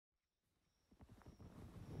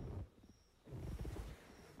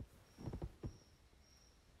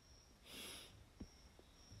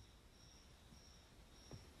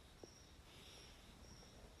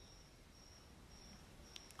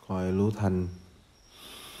อยรู้ทัน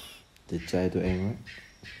จิตใจตัวเองไว้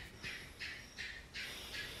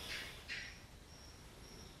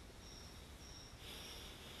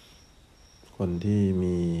คนที่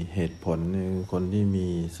มีเหตุผลเนี่ยคนที่มี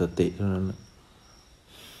สติเท่านั้น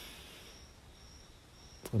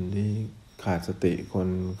คนที่ขาดสติคน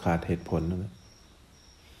ขาดเหตุผลนั่นแหละ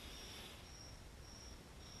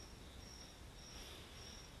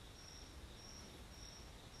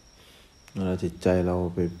เวลาจิตใจเรา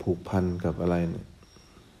ไปผูกพันกับอะไรเนี่ย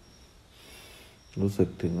รู้สึก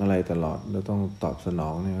ถึงอะไรตลอดแล้วต้องตอบสนอ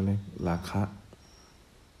งเนี่ยเรียกราคะ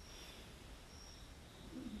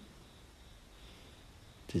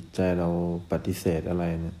จิตใจเราปฏิเสธอะไร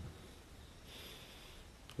เนี่ย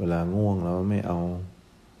เวลาง่วงแล้วไม่เอา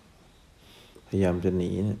พยายามจะหนี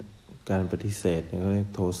เนี่ยการปฏิเสธเนี่ยเขาเรียก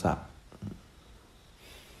โทสะ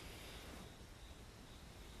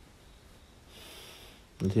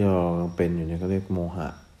ที่เราเป็นอยู่เนี่ยเขาเรียกโมหะ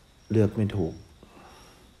เลือกไม่ถูก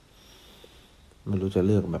ไม่รู้จะเ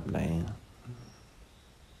ลือกแบบไหน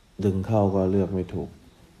ดึงเข้าก็เลือกไม่ถูก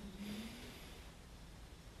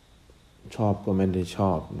ชอบก็ไม่ได้ช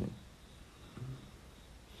อบเนี่ย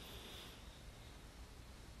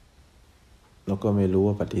แล้วก็ไม่รู้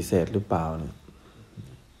ว่าปฏิเสธหรือเปล่าเนี่ย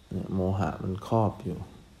โมหะมันครอบอยู่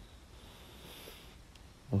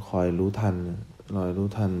คอยรู้ทั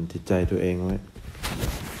นจิตใจตัวเองไว้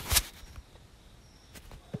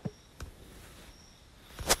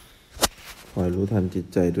คอยรู้ทันจิต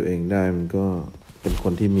ใจตัวเองได้มันก็เป็นค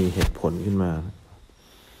นที่มีเหตุผลขึ้นมา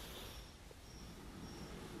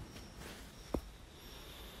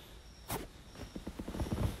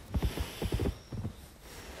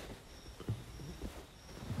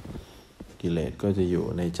กิเลสก็จะอยู่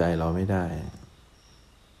ในใจเราไม่ได้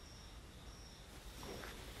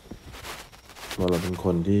เพราะเราเป็นค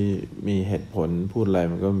นที่มีเหตุผลพูดอะไร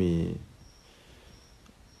มันก็มี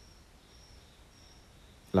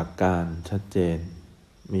หลักการชัดเจน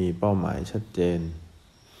มีเป้าหมายชัดเจน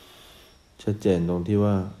ตรงที่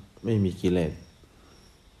ว่าไม่มีกิเลส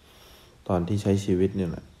ตอนที่ใช้ชีวิตเนี่ย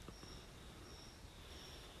แหละ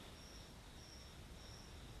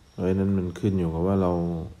เพราะฉะนั้นมันขึ้นอยู่กับว่าเรา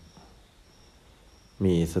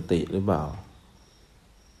มีสติหรือเปล่า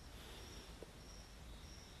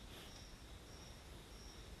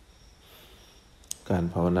การ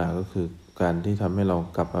ภาวนาก็คือการที่ทำให้เรา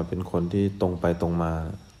กลับมาเป็นคนที่ตรงไปตรงมา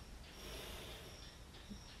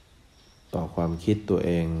ต่อความคิดตัวเ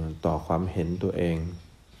องต่อความเห็นตัวเอง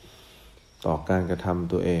ต่อการกระท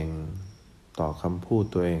ำตัวเองต่อคำพูด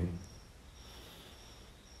ตัวเอง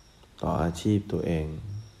ต่ออาชีพตัวเอง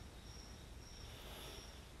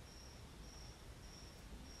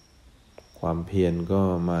ความเพียรก็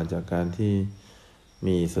มาจากการที่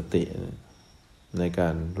มีสติในกา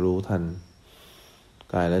รรู้ทัน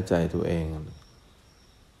กายและใจตัวเอง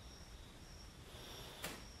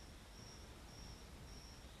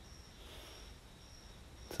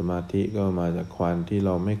สมาธิก็มาจากความที่เร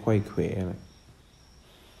าไม่ค่อยเขว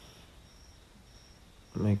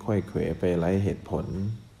ไปไร้เหตุผล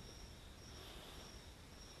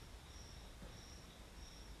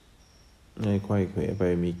ไม่ค่อยเขวไป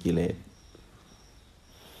มีกิเลส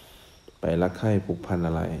ไปรักใคร่ผูกพันอ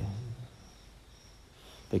ะไร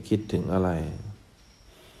ไปคิดถึงอะไร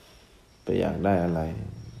ไปอยากได้อะไร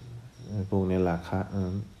พวกนี้ราคะ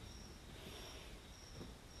นั้น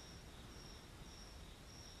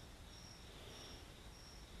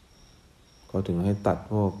ก็ถึงให้ตัด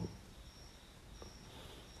พวก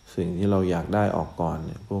สิ่งที่เราอยากได้ออกก่อนเ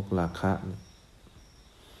นี่ยพวกราคะ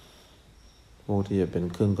พวกที่จะเป็น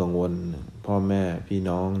เครื่องกังวลพ่อแม่พี่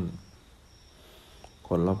น้องค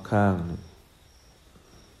นรอบข้าง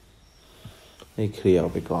ให้เคลียร์ออ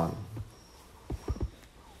กไปก่อน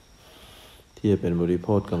ที่จะเป็นบริโภ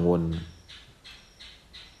คกังวล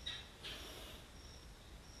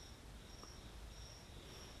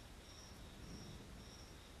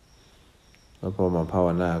แล้วพอมาภาว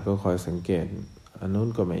นาก็คอยสังเกตอันนู้น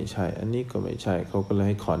ก็ไม่ใช่อันนี้ก็ไม่ใช่เขาก็เลยใ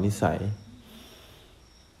ห้ขอนิสัย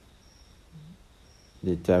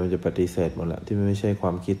จิตใจมันจะปฏิเสธหมดแหละที่ไม่ใช่คว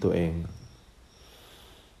ามคิดตัวเอง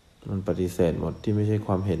มันปฏิเสธหมดที่ไม่ใช่ค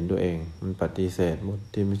วามเห็นตัวเองมันปฏิเสธหมด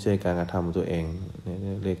ที่ไม่ใช่การกระทำตัวเองเนี่ย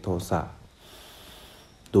เรียกโทสะ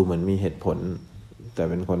ดูเหมือนมีเหตุผลแต่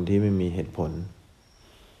เป็นคนที่ไม่มีเหตุผล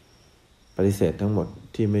ปฏิเสธทั้งหมด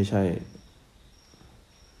ที่ไม่ใช่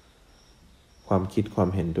ความคิดความ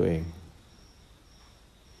เห็นตัวเอง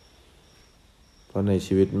เพราะใน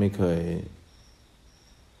ชีวิตไม่เคย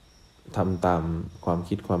ทำตามความ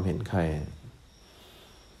คิดความเห็นใคร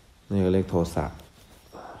นี่ก็เรียกโทสะ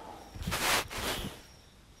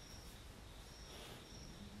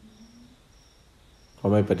พอ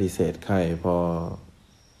ไม่ปฏิเสธใครพอ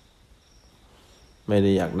ไม่ไ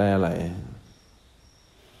ด้อยากได้อะไร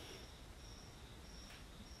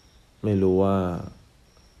ไม่รู้ว่า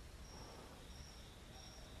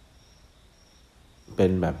เป็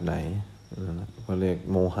นแบบไหนเขาเรียก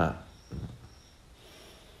โมหะ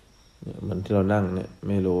มันที่เรานั่งเนี่ยไ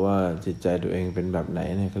ม่รู้ว่าจิตใจตัวเองเป็นแบบไหน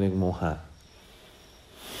เนี่ยเขาเรียกโมหะ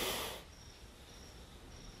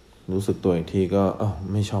รู้สึกตัวอีกทีก็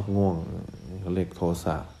ไม่ชอบง่วงเขาเรียกโทส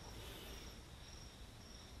ะ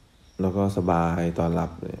แล้วก็สบายตอนหลั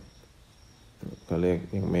บเนี่ยเขาเรียก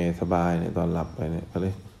อย่างเมสบายเนี่ยตอนหลับไปเนี่ยเขาเรี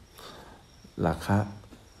ยกราคะ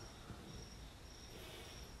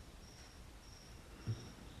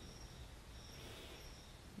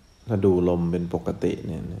ถ้าดูลมเป็นปกติเ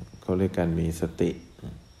นี่ยเขาเรียกการมีสติ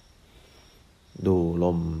ดูล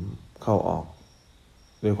มเข้าออก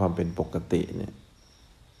ด้วยความเป็นปกติเนี่ย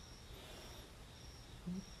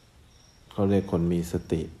เขาเรียกคนมีส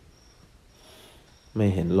ติไม่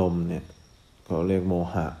เห็นลมเนี่ยเขาเรียกโม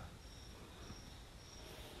หะ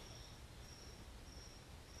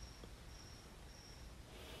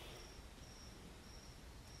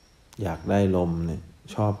อยากได้ลมเนี่ย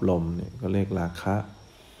ชอบลมเนี่ยก็เรียกราคะ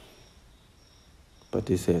ป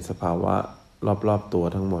ฏิเสธสภาวะรอบๆตัว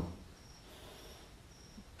ทั้งหมด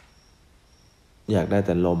อยากได้แ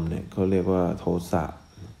ต่ลมเนี่ยเขาเรียกว่าโทสะ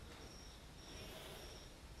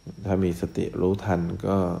ถ้ามีสติรู้ทัน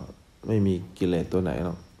ก็ไม่มีกิเลสตัวไหนหร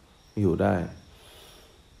อกอยู่ได้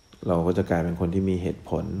เราก็จะกลายเป็นคนที่มีเหตุ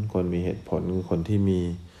ผลคนมีเหตุผลคือคนที่มี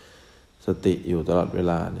สติอยู่ตลอดเว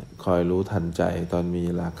ลาเนี่ยคอยรู้ทันใจตอนมี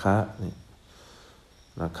ราคะเนี่ย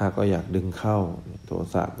ราคะก็อยากดึงเข้าโท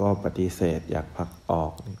สะก็ปฏิเสธอยากผลักออ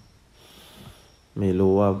กไม่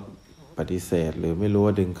รู้ว่าปฏิเสธหรือไม่รู้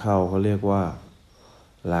ว่าดึงเข้าเขาเรียกว่า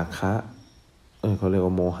ราคะเขาเรียก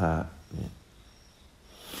ว่าโมหะเนี่ย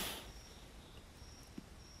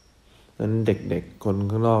นั้นเด็กๆคน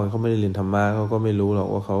ข้างนอกเขาไม่ได้เรียนธรรมะเขาก็ไม่รู้หรอก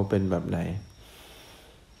ว่าเขาเป็นแบบไหน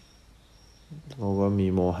เขาก็มี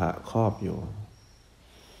โมหะครอบอยู่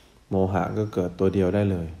โมหะก็เกิดตัวเดียวได้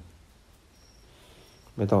เลย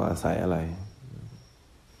ไม่ต้องอาศัยอะไร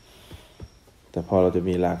แต่พอเราจะ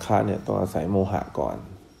มีราคะเนี่ยต้องอาศัยโมหะก่อน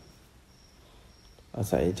อา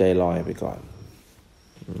ศัยใจลอยไปก่อน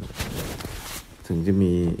ถึงจะ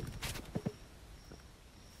มี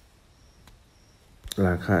ร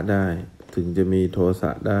าคะได้ถึงจะมีโทส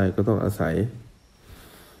ะได้ก็ต้องอาศัย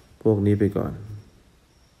พวกนี้ไปก่อน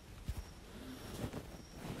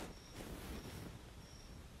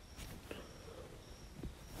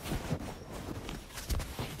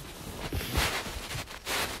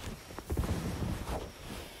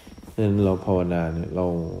ฉะนั้นเราภาวนาเนี่ยเรา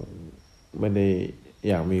ไม่ได้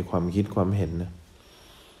อยากมีความคิดความเห็นนะ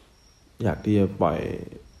อยากที่จะปล่อย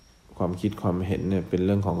ความคิดความเห็นเนี่ยเป็นเ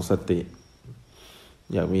รื่องของสติ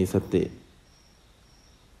อยากมีสติ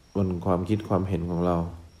บนความคิดความเห็นของเรา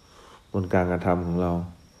บนการกระทำของเรา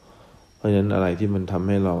เพราะฉะนั้นอะไรที่มันทำใ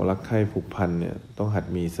ห้เรารักใคร่ผูกพันเนี่ยต้องหัด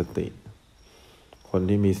มีสติคน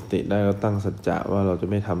ที่มีสติได้ก็ตั้งสัจจะว่าเราจะ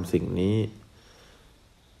ไม่ทำสิ่งนี้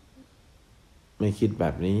ไม่คิดแบ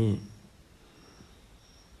บนี้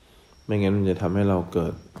ไม่งั้นมันจะทำให้เราเกิ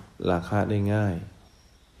ดราคะได้ง่าย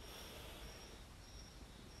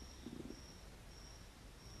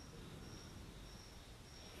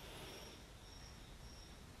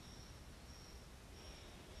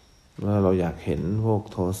ว่าเราอยากเห็นพวก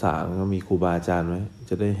โทสะก็มีครูบาอาจารย์ไหม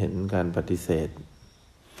จะได้เห็นการปฏิเสธ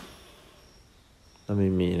ถ้าไม่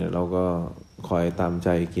มีเนี่ยเราก็คอยตามใจ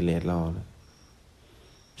กิเลสเรานะ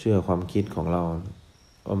เชื่อความคิดของเรา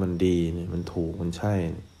ว่ามันดีเนี่ยมันถูกมันใช่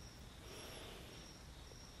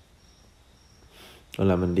เว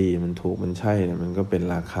ลามันดีมันถูกมันใช่เนี่ยมันก็เป็น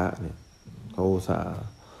ราคะเนี่ยเขาอุตส่าห์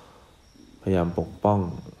พยายามปกป้อง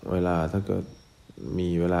เวลาถ้าเกิดมี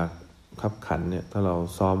เวลาขับขันเนี่ยถ้าเรา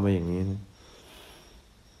ซ้อมไว้อย่างนี้นะ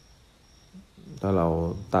ถ้าเรา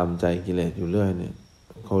ตามใจกิเลสอยู่เรื่อยเนี่ย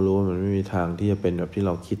เขารู้ว่ามันไม่มีทางที่จะเป็นแบบที่เ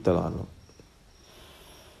ราคิดตลอดหรอก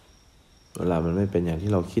เวลามันไม่เป็นอย่าง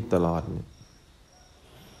ที่เราคิดตลอดเนี่ย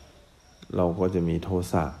เราก็จะมีโท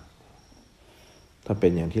สะถ้าเป็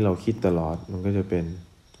นอย่างที่เราคิดตลอดมันก็จะเป็น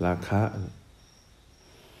ราคะ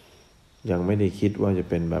ยังไม่ได้คิดว่าจะ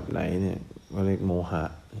เป็นแบบไหนเนี่ยก็เรียกโมหะ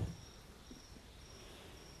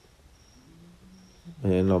เพราะ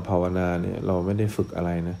ฉะนั้นเราภาวนาเนี่ยเราไม่ได้ฝึกอะไ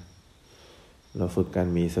รนะเราฝึกการ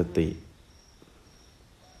มีสติ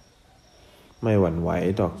ไม่หวั่นไหว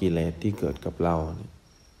ต่อกิเลสที่เกิดกับเรา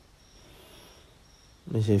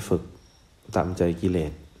ไม่ใช่ฝึกตามใจกิเล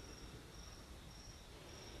ส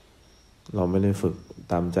เราไม่ได้ฝึก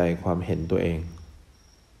ตามใจความเห็นตัวเอง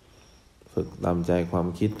ฝึกตามใจความ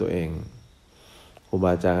คิดตัวเองครูบ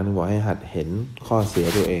าอาจารย์บอกให้หัดเห็นข้อเสีย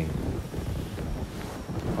ตัวเอง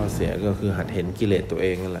ข้อเสียก็คือหัดเห็นกิเลสตัวเอ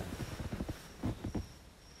งนั่นแหละ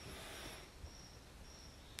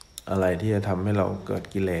อะไรที่จะทำให้เราเกิด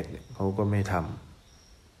กิเลสเขาก็ไม่ท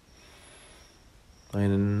ำเพราะฉะ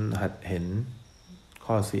นั้นหัดเห็น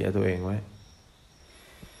ข้อเสียตัวเองไว้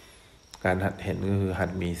การหัดเห็นก็คือหัด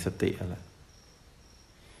มีสติอะไร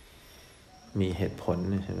มีเหตุผล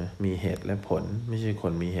ใช่ไหมมีเหตุและผลไม่ใช่ค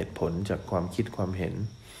นมีเหตุผลจากความคิดความเห็น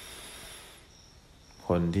ค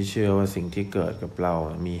นที่เชื่อว่าสิ่งที่เกิดกับเรา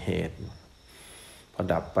มีเหตุพอ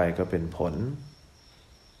ดับไปก็เป็นผล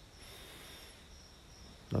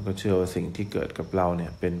แล้วก็เชื่อว่าสิ่งที่เกิดกับเราเนี่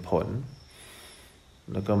ยเป็นผล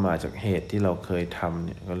แล้วก็มาจากเหตุที่เราเคยทำเ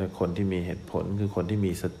นี่ยก็เรียกคนที่มีเหตุผลคือคนที่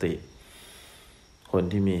มีสติคน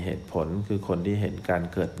ที่มีเหตุผลคือคนที่เห็นการ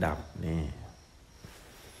เกิดดับนี่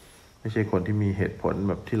ไม่ใช่คนที่มีเหตุผล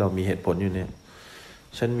แบบที่เรามีเหตุผลอยู่เนี่ย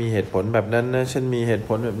ฉันมีเหตุผลแบบนั้นนะฉันมีเหตุผ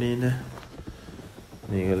ลแบบนี้นะ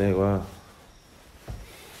นี่ก็เรียกว่า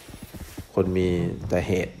คนมีแต่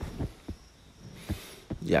เหตุ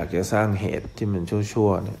อยากจะสร้างเหตุที่มันชั่ว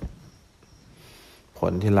ๆเนี่ยผ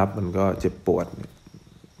ลที่รับมันก็เจ็บปวด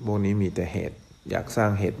พวกนี้มีแต่เหตุอยากสร้า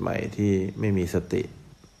งเหตุใหม่ที่ไม่มีสติ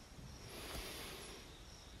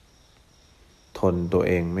ทนตัวเ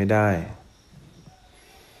องไม่ได้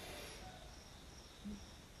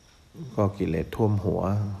ก็กิเลสท่วมหัว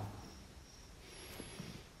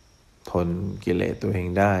ทนกิเลสตัวเอง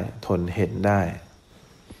ได้ทนเห็นได้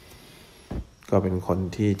ก็เป็นคน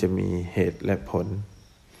ที่จะมีเหตุและผล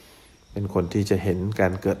เป็นคนที่จะเห็นกา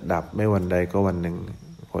รเกิดดับไม่วันใดก็วันหนึ่ง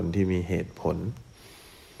คนที่มีเหตุผล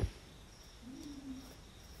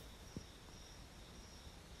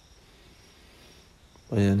เพ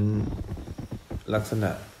ราะฉะนั้นลักษณ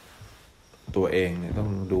ะตัวเองเนี่ยต้อง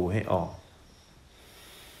ดูให้ออก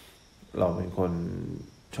เราเป็นคน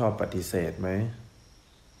ชอบปฏิเสธไหม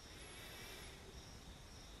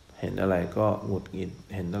เห็นอะไรก็หงุดหงิด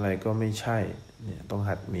เห็นอะไรก็ไม่ใช่เนี่ยต้อง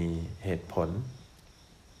หัดมีเหตุผล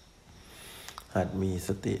หัดมีส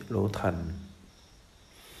ติรู้ทัน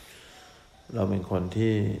เราเป็นคน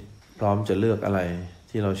ที่พร้อมจะเลือกอะไร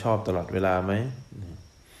ที่เราชอบตลอดเวลาไหม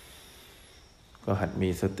ก็หัดมี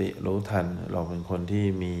สติรู้ทันเราเป็นคนที่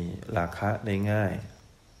มีราคะได้ง่าย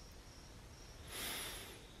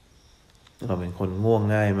เราเป็นคนง่วง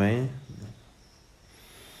ง่ายไหม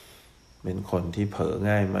เป็นคนที่เผลอ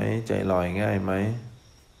ง่ายไหมใจลอยง่ายไหม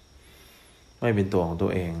ไม่เป็นตัวของตั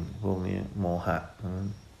วเองพวกนี้โมหะ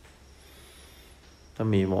ถ้า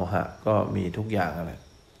มีโมหะก็มีทุกอย่างแหละ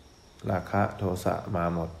ราคะโทสะมา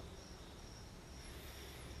หมด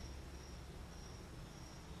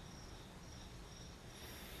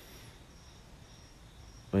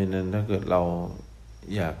เพราะฉะนั้นถ้าเกิดเรา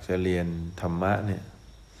อยากจะเรียนธรรมะเนี่ย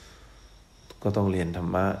ก็ต้องเรียนธร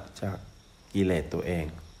รมะจากกิเลสตัวเอง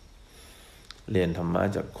เรียนธรรมะ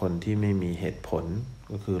จากคนที่ไม่มีเหตุผล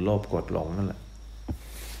ก็คือโลภโกรธหลงนั่นแหละ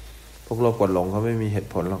พวกโลภโกรธหลงเขาไม่มีเหตุ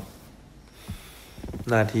ผลหรอก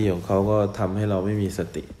หน้าที่ของเขาก็ทำให้เราไม่มีส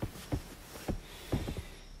ติ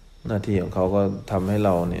หน้าที่ของเขาก็ทำให้เร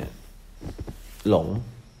าเนี่ยหลง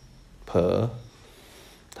เผลอ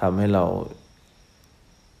ทำให้เรา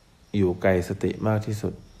อยู่ไกลสติมากที่สุ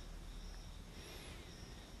ด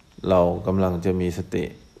เรากำลังจะมีสติ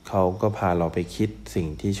เขาก็พาเราไปคิดสิ่ง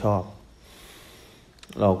ที่ชอบ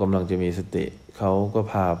เรากำลังจะมีสติเขาก็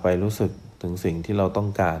พาไปรู้สึกถึงสิ่งที่เราต้อง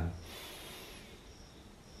การ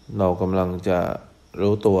เรากำลังจะ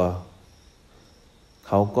รู้ตัวเ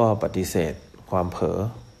ขาก็ปฏิเสธความเผลอ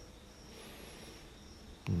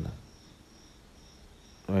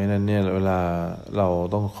เพราะฉะนั้นเนี่ยเวลาเรา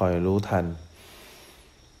ต้องคอยรู้ทัน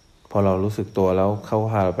พอเรารู้สึกตัวแล้วเขา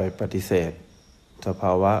พาเราไปปฏิเสธสภ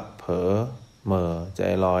าวะเผลอเหม่อใจ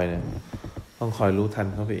ลอยเนี่ยต้องคอยรู้ทัน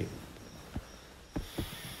เขาไปอีก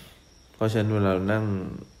เพราะฉะนั้นเวลาเรานั่ง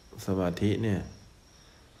สมาธิเนี่ย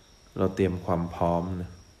เราเตรียมความพร้อมน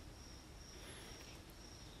ะ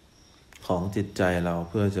ของจิตใจเรา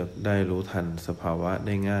เพื่อจะได้รู้ทันสภาวะไ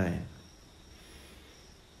ด้ง่าย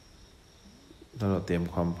ถ้าเราเตรียม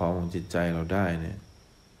ความพร้อมของจิตใจเราได้เนี่ย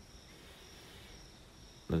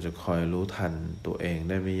เราจะคอยรู้ทันตัวเอง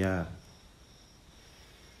ได้ไม่ยาก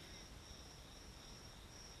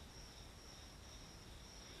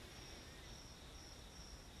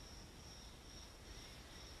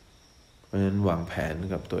เพราะฉะนั้นวางแผน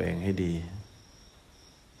กับตัวเองให้ดี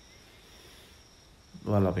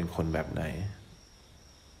ว่าเราเป็นคนแบบไหน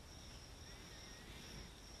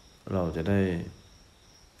เราจะได้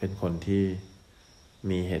เป็นคนที่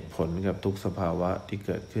มีเหตุผลกับทุกสภาวะที่เ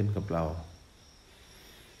กิดขึ้นกับเรา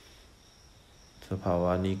สภาว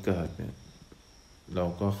ะนี้เกิดเนี่ยเรา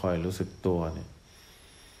ก็คอยรู้สึกตัวเนี่ย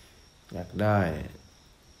อยากได้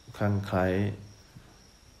คลั่งไคล้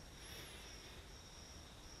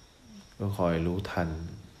ก็คอยรู้ทัน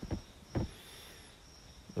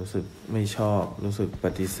รู้สึกไม่ชอบรู้สึกป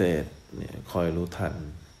ฏิเสธเนี่ยคอยรู้ทัน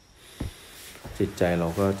จิตใจเรา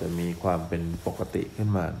ก็จะมีความเป็นปกติขึ้น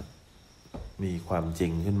มามีความจริ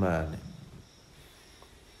งขึ้นมาเนี่ย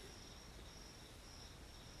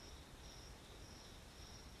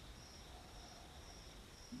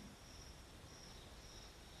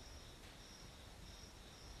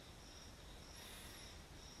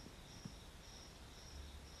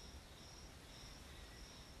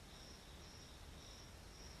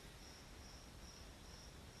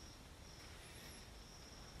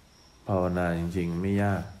ภาวนาจริงๆไม่ย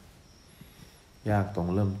ากยากตรง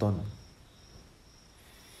เริ่มต้น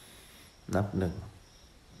นับหนึ่ง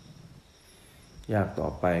ยากต่อ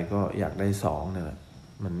ไปก็อยากได้สองเนี่ยแหละ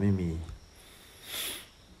มันไม่มี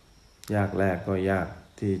ยากแรกก็ยาก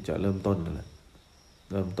ที่จะเริ่มต้นนั่นแหละ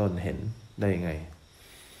เริ่มต้นเห็นได้ไง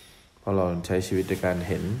เพราะเราใช้ชีวิตในการ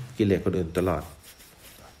เห็นกิเลสคนอื่นตลอด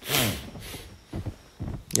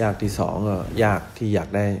ยากที่สองก็ยากที่อยาก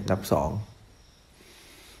ได้นับสอง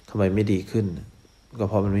ทำไมไม่ดีขึ้นก็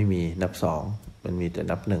เพราะมันไม่มีนับสองมันมีแต่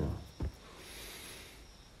นับหนึ่ง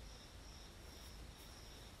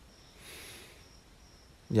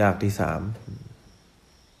ยากที่สาม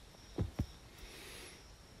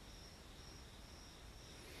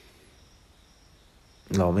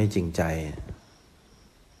เราไม่จริงใจ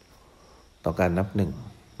ต่อการนับหนึ่ง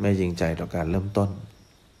ไม่จริงใจต่อการเริ่มต้น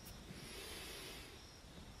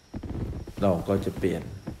เราก็จะเปลี่ยน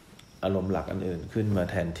อารมณ์หลักอันอื่นขึ้นมา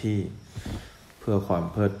แทนที่เพื่อความ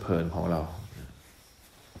เพลิดเพลินของเรา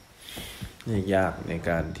นี่ยากใน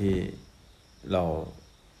การที่เรา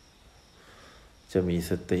จะมี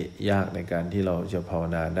สติยากในการที่เราจะภาว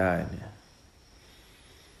นาได้เนี่ย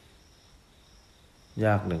ย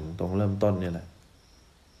ากหนึ่งตรงเริ่มต้นนี่แหละ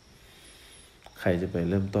ใครจะไป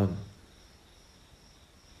เริ่มต้น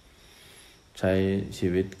ใช้ชี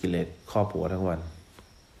วิตกิเลสครอบหัวทั้งวัน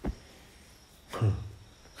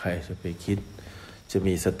ใครจะไปคิดจะ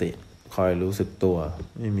มีสติคอยรู้สึกตัว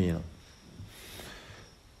ไม่มีหรอก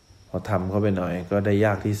พอทำเข้าไปหน่อยก็ได้ย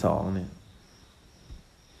ากที่สองเนี่ย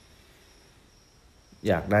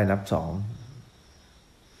อยากได้นับสอง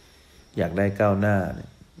อยากได้ก้าวหน้าเนี่ย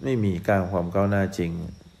ไม่มีความก้าวหน้าจริง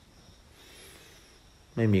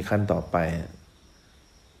ไม่มีขั้นต่อไป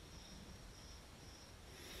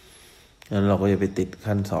งั้นเราก็จะไปติด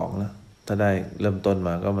ขั้นสองแล้วถ้าได้เริ่มต้นม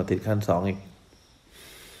าก็มาติดขั้นสองอีก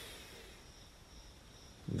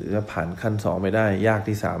หรือถ้าผ่านขั้นสองไม่ได้ยาก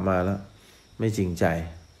ที่สามมาแล้วไม่จริงใจ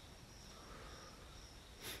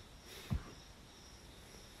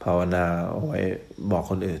ภาวนาเอาไว้บอก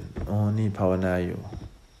คนอื่นอ๋อนี่ภาวนาอยู่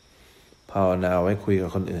ภาวนาเอาไว้คุยกับ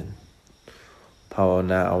คนอื่นภาว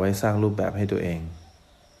นาเอาไว้สร้างรูปแบบให้ตัวเอง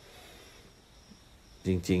จ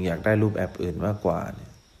ริงๆอยากได้รูปแบบอื่นมากกว่าเนี่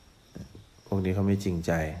ยพวกนี้เขาไม่จริงใ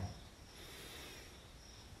จ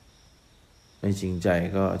ไม่จริงใจ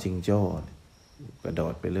ก็จริงโจ้กระโด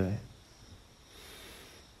ดไปเรื่อย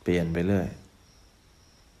เปลี่ยนไปเรื่อย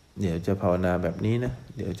เดี๋ยวจะภาวนาแบบนี้นะ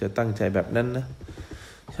เดี๋ยวจะตั้งใจแบบนั้นนะ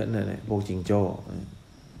ฉันเนี่ยพวกจริงโจ้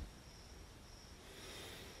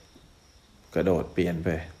กระโดดเปลี่ยนไป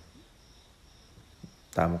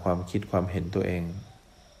ตามความคิดความเห็นตัวเอง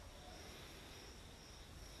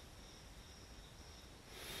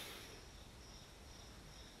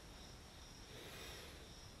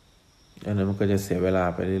อันนั้นมันก็จะเสียเวลา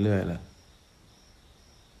ไปเรื่อยๆแหละ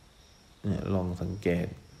เนี่ยลองสังเกต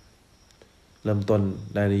เริ่มต้น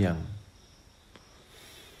ได้หรือยัง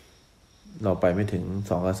เราไปไม่ถึง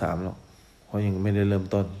2 กับ 3หรอกเพราะยังไม่ได้เริ่ม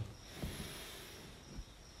ต้น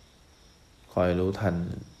คอยรู้ทัน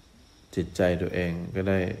จิตใจตัวเองก็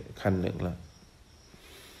ได้ขั้นหนึ่งแล้ว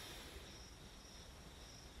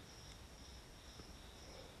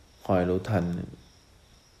คอยรู้ทัน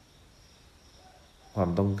ความ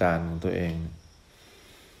ต้องการของตัวเอง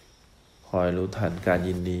คอยรู้ทันการ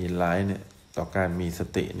ยินดียินร้ายเนี่ยต่อการมีส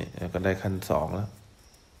ติเนี่ยก็ได้ขั้นสองแล้ว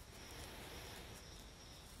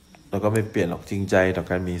เราก็ไม่เปลี่ยนหรอกจริงใจต่อ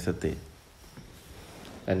การมีสติ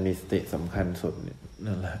การมีสติสำคัญสุดเนี่ย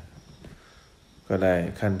นั่นแหละก็ได้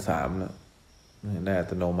ขั้น3แล้วได้อั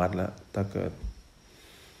ตโนมัติแล้วถ้าเกิด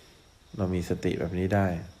เรามีสติแบบนี้ได้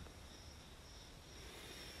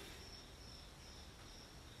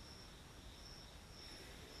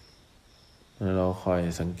เราคอย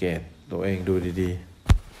สังเกตตัวเองดูดี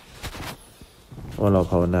ๆว่าเรา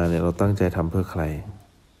ภาวนาเนี่ยเราตั้งใจทำเพื่อใคร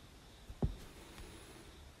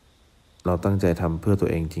เราตั้งใจทำเพื่อตัว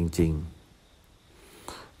เองจริง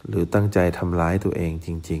ๆหรือตั้งใจทำร้ายตัวเองจ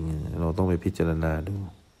ริงๆเราต้องไปพิจารณาดู